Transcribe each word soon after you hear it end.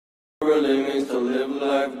Really means to live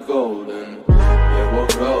life golden. Yeah, we're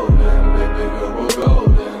golden, baby girl, we're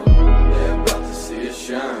golden. Yeah, about to see it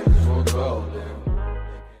shine, 'cause we're golden.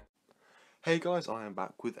 Hey guys, I am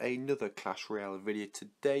back with another Clash Royale video.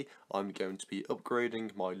 Today I'm going to be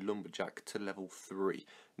upgrading my Lumberjack to level 3.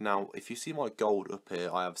 Now, if you see my gold up here,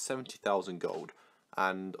 I have 70,000 gold.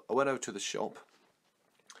 And I went over to the shop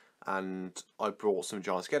and I brought some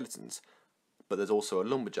giant skeletons. But there's also a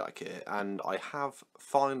Lumberjack here, and I have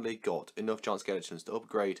finally got enough giant skeletons to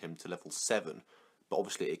upgrade him to level 7. But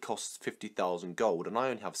obviously it costs 50,000 gold and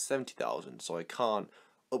I only have 70,000, so I can't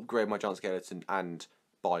upgrade my giant skeleton and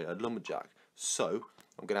buy a Lumberjack. So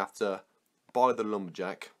I'm going to have to buy the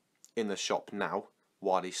Lumberjack in the shop now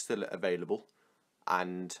while he's still available,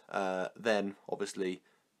 and then obviously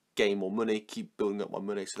gain more money, keep building up my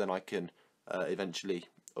money, so then I can eventually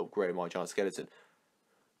upgrade my giant skeleton.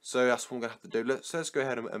 So that's what I'm going to have to do. Let's go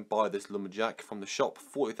ahead and buy this Lumberjack from the shop.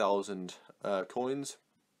 40,000 coins.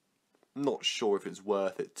 Not sure if it's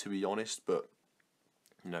worth it, to be honest, but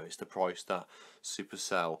you know, it's the price that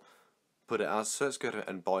Supercell put it as. So let's go ahead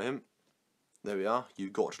and buy him. There we are. You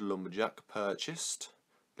got Lumberjack purchased.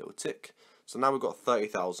 Little tick. So now we've got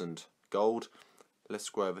 30,000 gold. Let's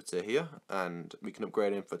go over to here and we can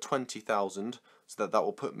upgrade him for 20,000. So that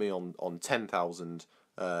will put me on 10,000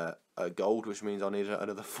 gold, which means I need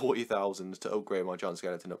another 40,000 to upgrade my giant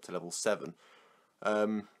skeleton up to level 7.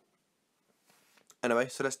 Anyway,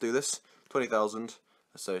 so let's do this. 20,000.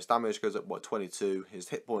 So his damage goes up by 22. His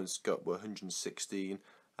hit points go up by 116,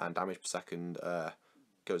 and damage per second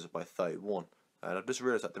goes up by 31. And I've just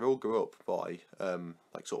realised that they all go up by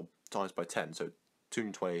like sort of times by 10. So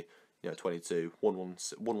 220, 22,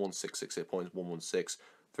 1166 hit points, 116,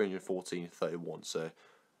 314, 31. So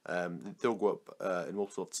they'll go up in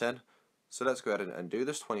multiple of 10. So let's go ahead and do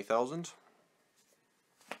this. 20,000.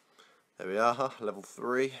 There we are, level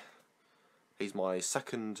 3. He's my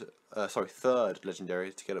third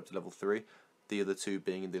legendary to get up to level 3. The other two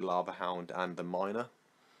being the Lava Hound and the Miner.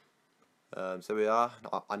 So we are.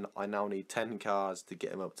 I now need 10 cards to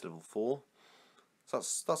get him up to level 4. So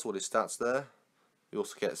that's all his stats there. You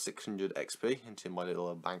also get 600 XP into my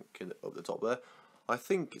little bank up the top there. I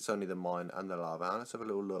think it's only the Mine and the Lava Hound. Let's have a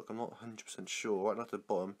little look. I'm not 100% sure. Right at the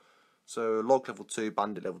bottom. So Log level 2,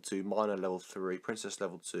 Bandit level 2, Miner level 3, Princess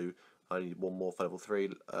level 2. I need one more for level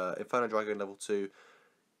 3. Inferno Dragon level 2,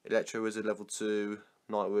 Electro Wizard level 2,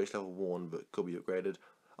 Night Witch level 1, but could be upgraded.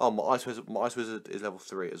 Oh, my Ice Wizard is level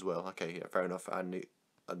 3 as well. Okay, yeah, fair enough. And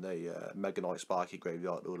the Mega Knight Sparky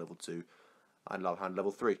Graveyard all level 2, and Lava Hand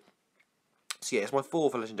level 3. So yeah, it's my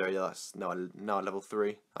fourth legendary that's now level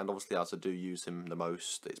 3, and obviously as I do use him the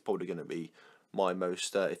most, it's probably going to be my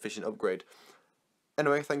most efficient upgrade.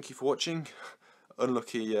 Anyway, thank you for watching.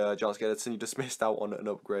 Unlucky giant skeleton, you just missed out on an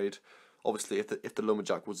upgrade. Obviously, if the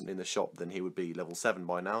Lumberjack wasn't in the shop, then he would be level 7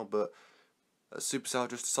 by now. But Supercell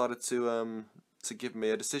just decided to give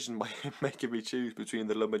me a decision by making me choose between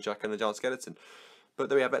the Lumberjack and the giant skeleton. But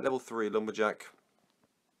there we have it, level 3 Lumberjack.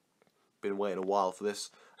 Been waiting a while for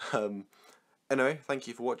this. Anyway, thank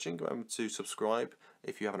you for watching. Remember to subscribe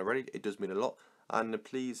if you haven't already. It does mean a lot. And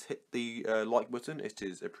please hit the like button. It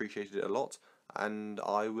is appreciated a lot. And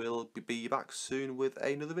I will be back soon with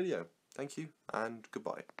another video. Thank you and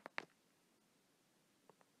goodbye.